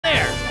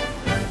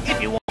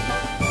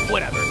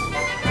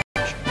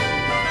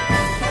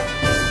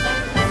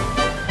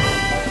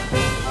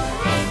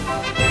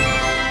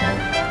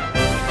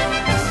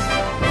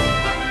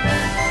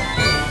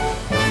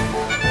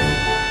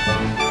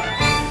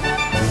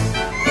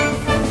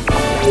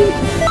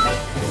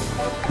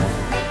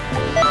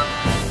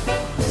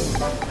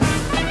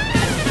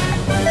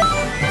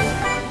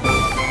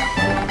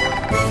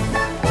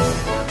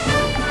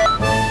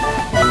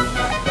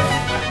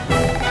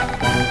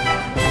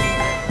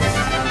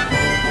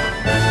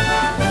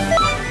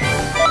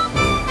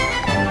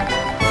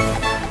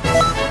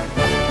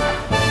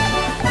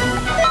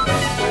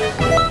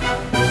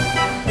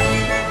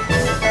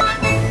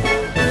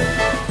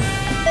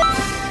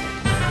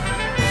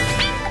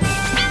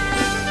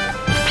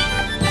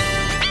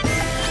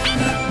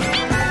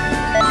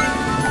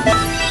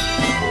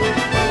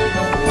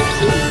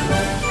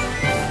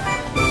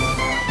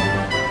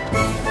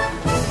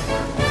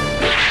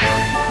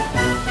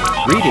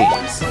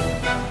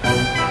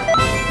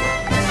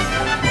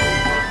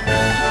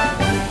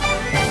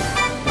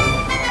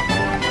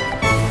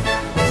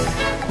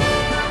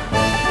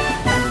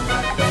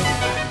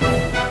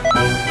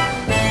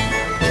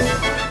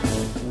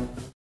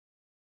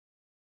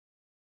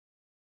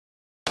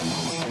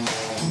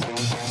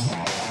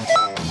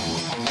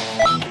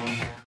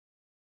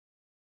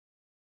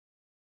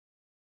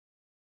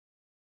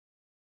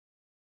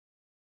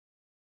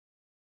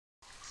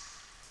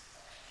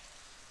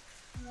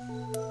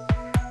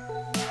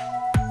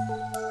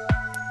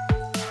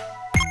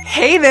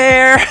Hey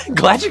there!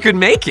 Glad you could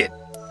make it.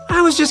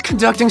 I was just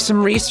conducting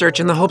some research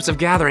in the hopes of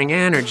gathering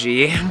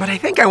energy, but I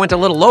think I went a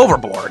little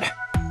overboard.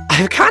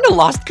 I've kind of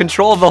lost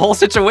control of the whole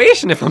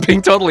situation, if I'm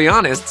being totally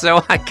honest,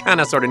 so I kind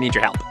of sort of need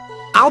your help.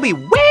 I'll be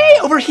way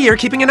over here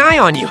keeping an eye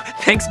on you.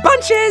 Thanks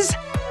bunches!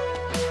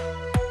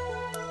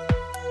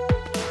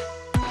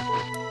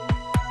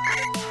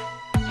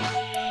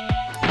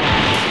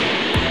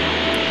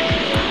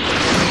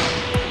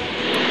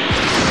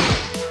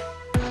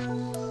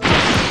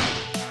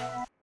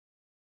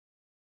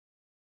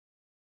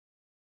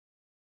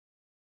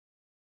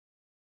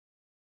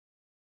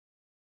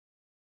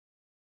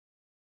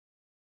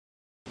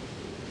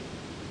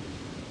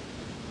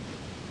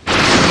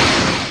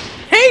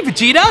 Hey,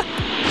 Vegeta!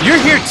 You're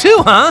here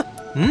too, huh?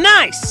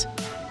 Nice!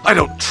 I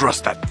don't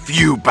trust that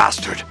View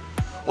bastard.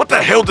 What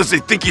the hell does he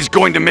think he's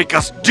going to make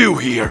us do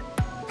here?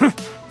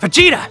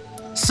 Vegeta!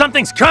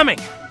 Something's coming!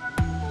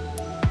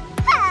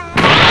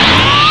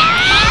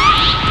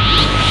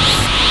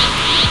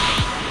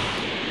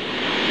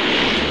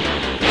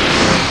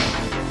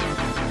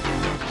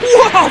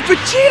 Whoa,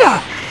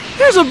 Vegeta!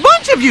 There's a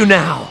bunch of you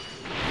now!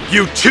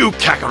 You too,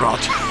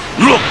 Kakarot!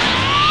 Look!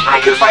 I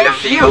can fight a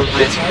few,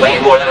 but it's way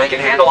more than I can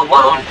handle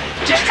alone.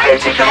 Just try to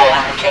take them all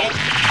out, okay?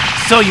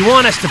 So you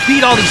want us to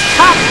beat all these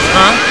copies,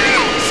 huh?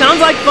 Sounds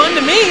like fun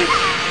to me.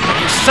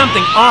 There's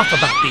something off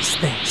about these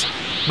things,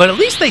 but at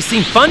least they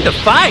seem fun to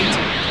fight.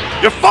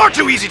 You're far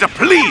too easy to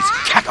please,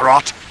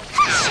 Kakarot!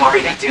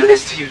 Sorry to do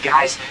this to you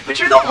guys,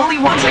 but you're the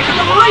only ones I can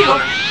rely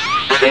on.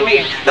 I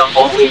mean, the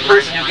only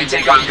person who can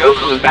take on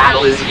Goku in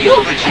battle is you,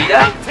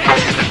 Vegeta.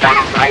 That's just a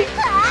fact, right?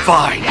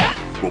 Fine.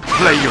 We'll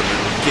play your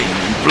little game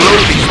and blow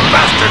these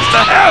bastards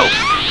to hell!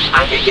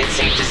 I think it's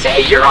safe to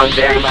say you're on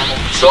their level,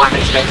 so I'm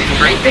expecting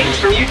great things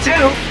from you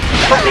too.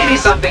 But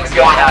maybe something's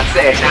going on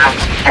saying now.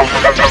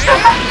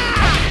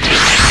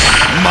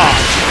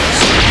 Margins!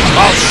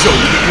 I'll show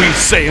you that we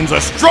Saiyans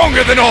are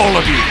stronger than all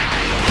of you!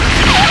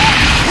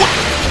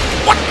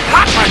 What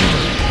happened?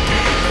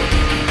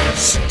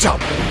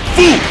 Stubborn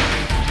fool!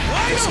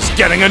 This is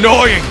getting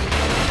annoying!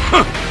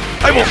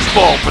 I won't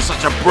fall for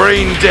such a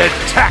brain-dead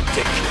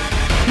tactic!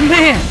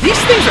 Man,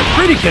 these things are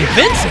pretty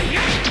convincing.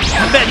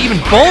 I bet even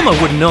Bulma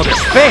wouldn't know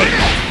this fake.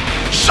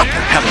 Shut the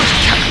hell up,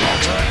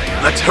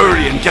 Kakarot! Let's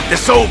hurry and get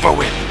this over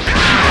with!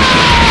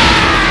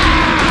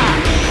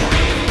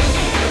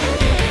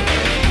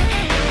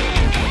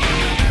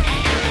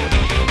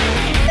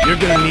 You're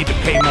gonna need to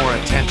pay more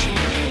attention.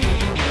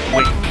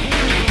 Wait.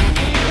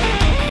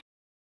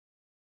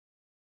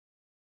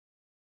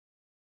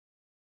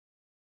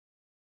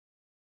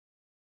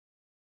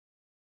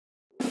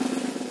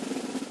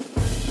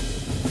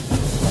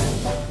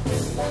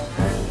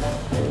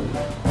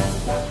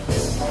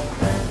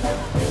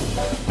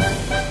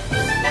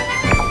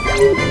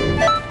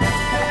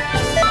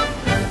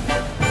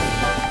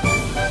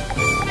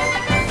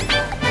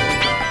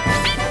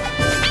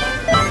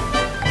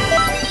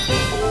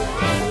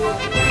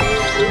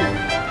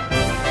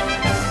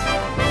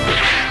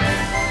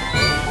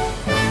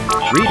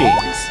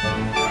 Greetings.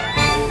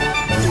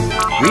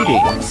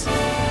 Greetings.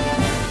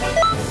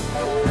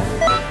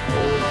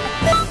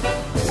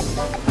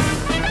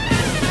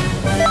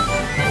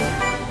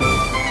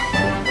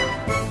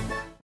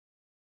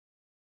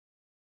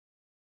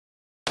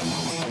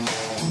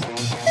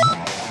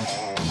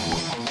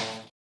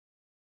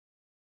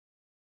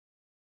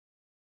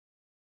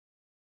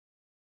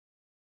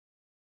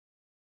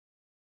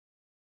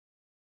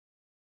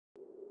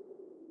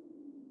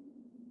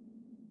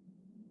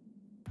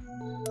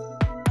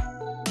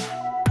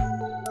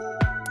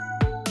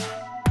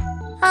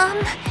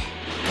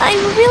 I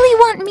really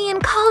want me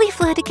and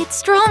Caulifla to get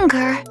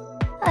stronger.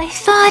 I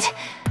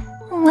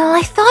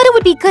thought it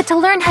would be good to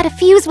learn how to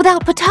fuse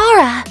without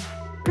Potara.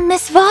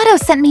 Miss Votto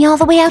sent me all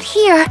the way out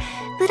here,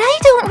 but I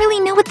don't really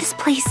know what this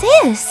place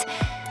is.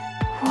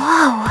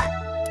 Whoa.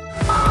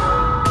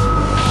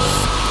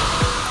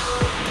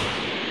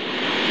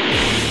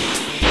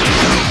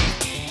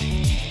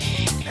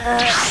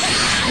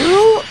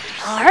 Who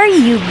are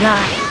you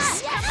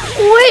guys?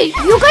 Wait,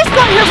 you guys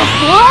got here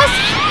before us?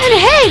 And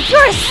hey,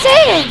 you're a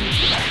Saiyan!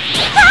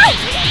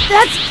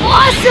 That's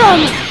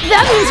awesome!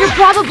 That means you're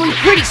probably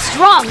pretty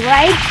strong,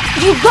 right?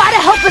 You gotta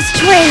help us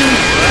train!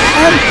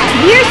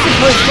 We're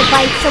supposed to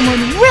fight someone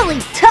really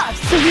tough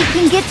so we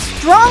can get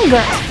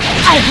stronger.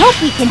 I hope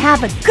we can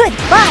have a good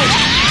fight.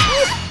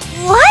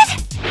 What?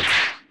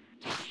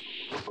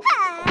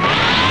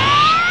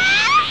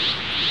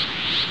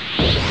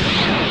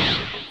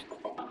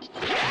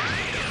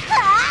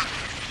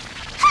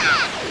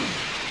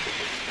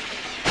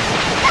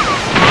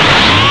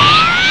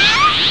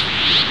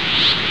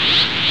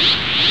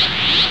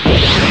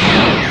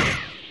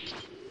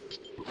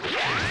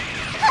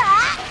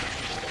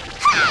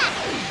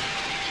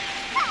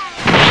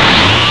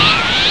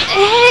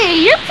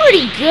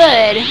 Pretty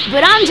good,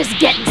 but I'm just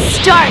getting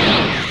started.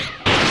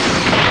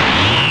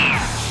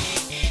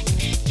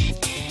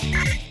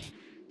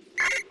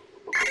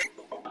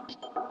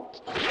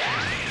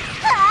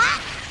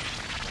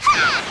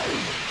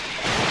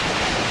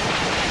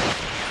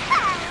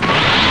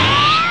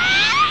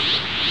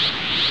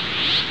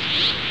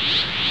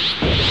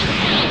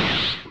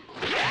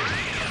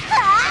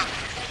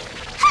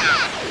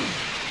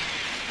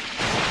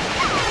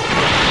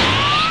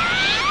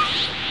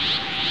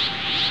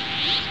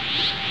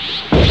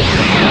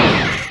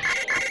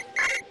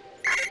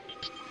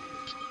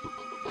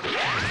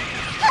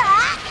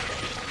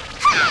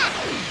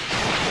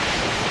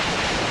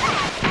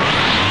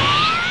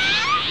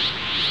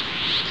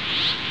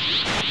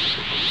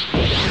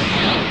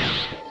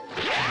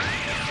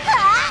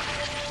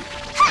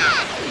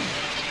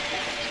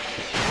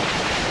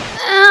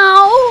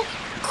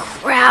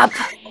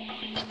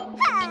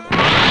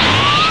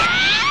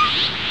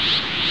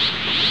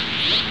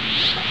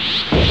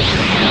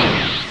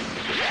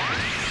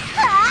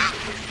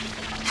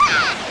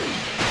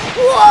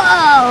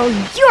 Whoa,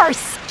 you're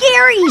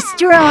scary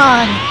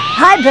strong!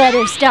 I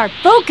better start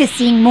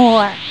focusing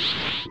more.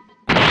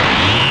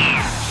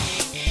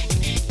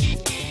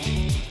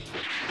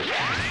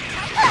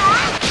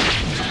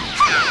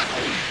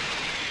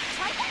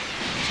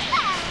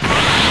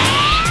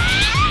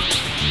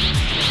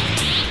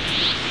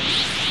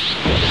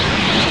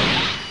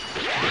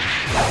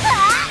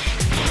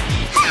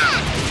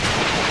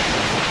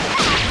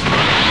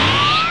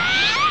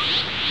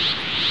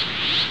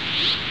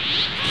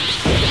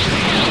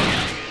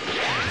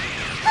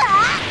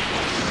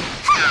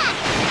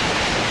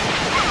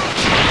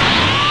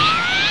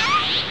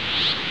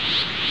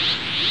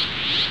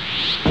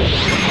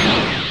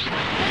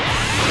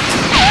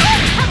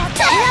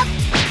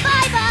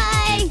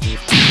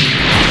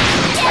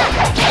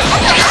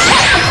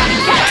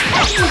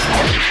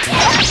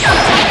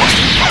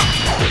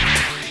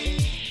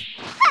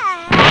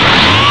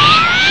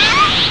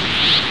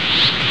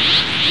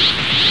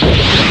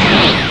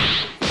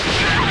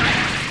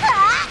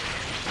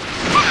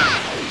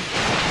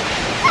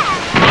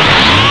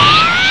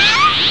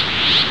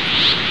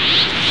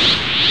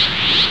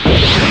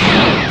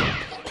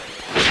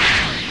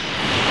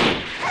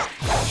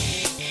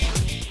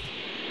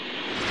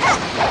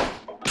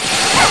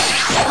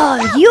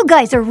 Oh, you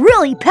guys are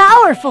really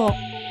powerful.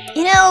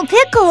 You know,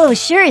 Piccolo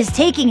sure is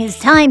taking his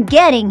time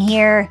getting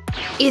here.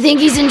 You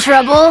think he's in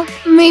trouble?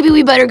 Maybe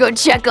we better go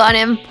check on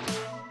him.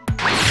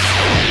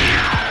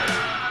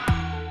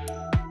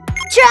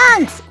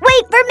 Trunks,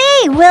 wait for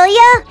me, will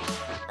ya?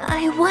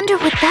 I wonder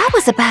what that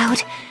was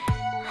about.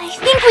 I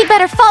think we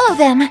better follow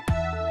them.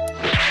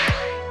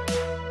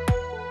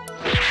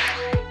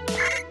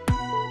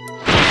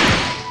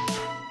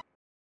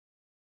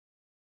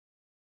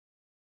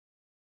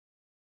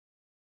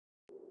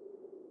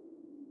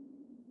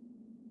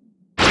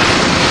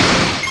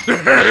 Who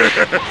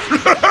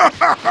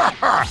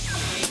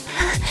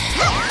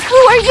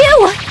are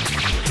you?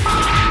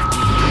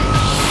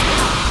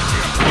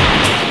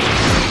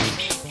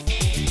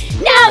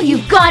 Now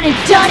you've gone and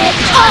done it!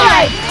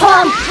 Alright,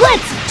 punk,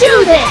 let's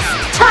do this!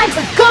 Time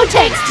for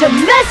Gotenks to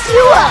mess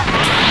you up!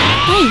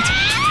 Wait,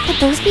 could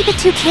those be the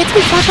two kids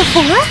we fought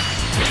before?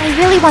 I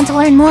really want to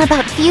learn more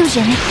about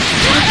fusion.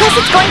 I guess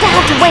it's going to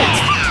have to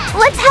wait.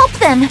 Let's help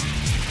them!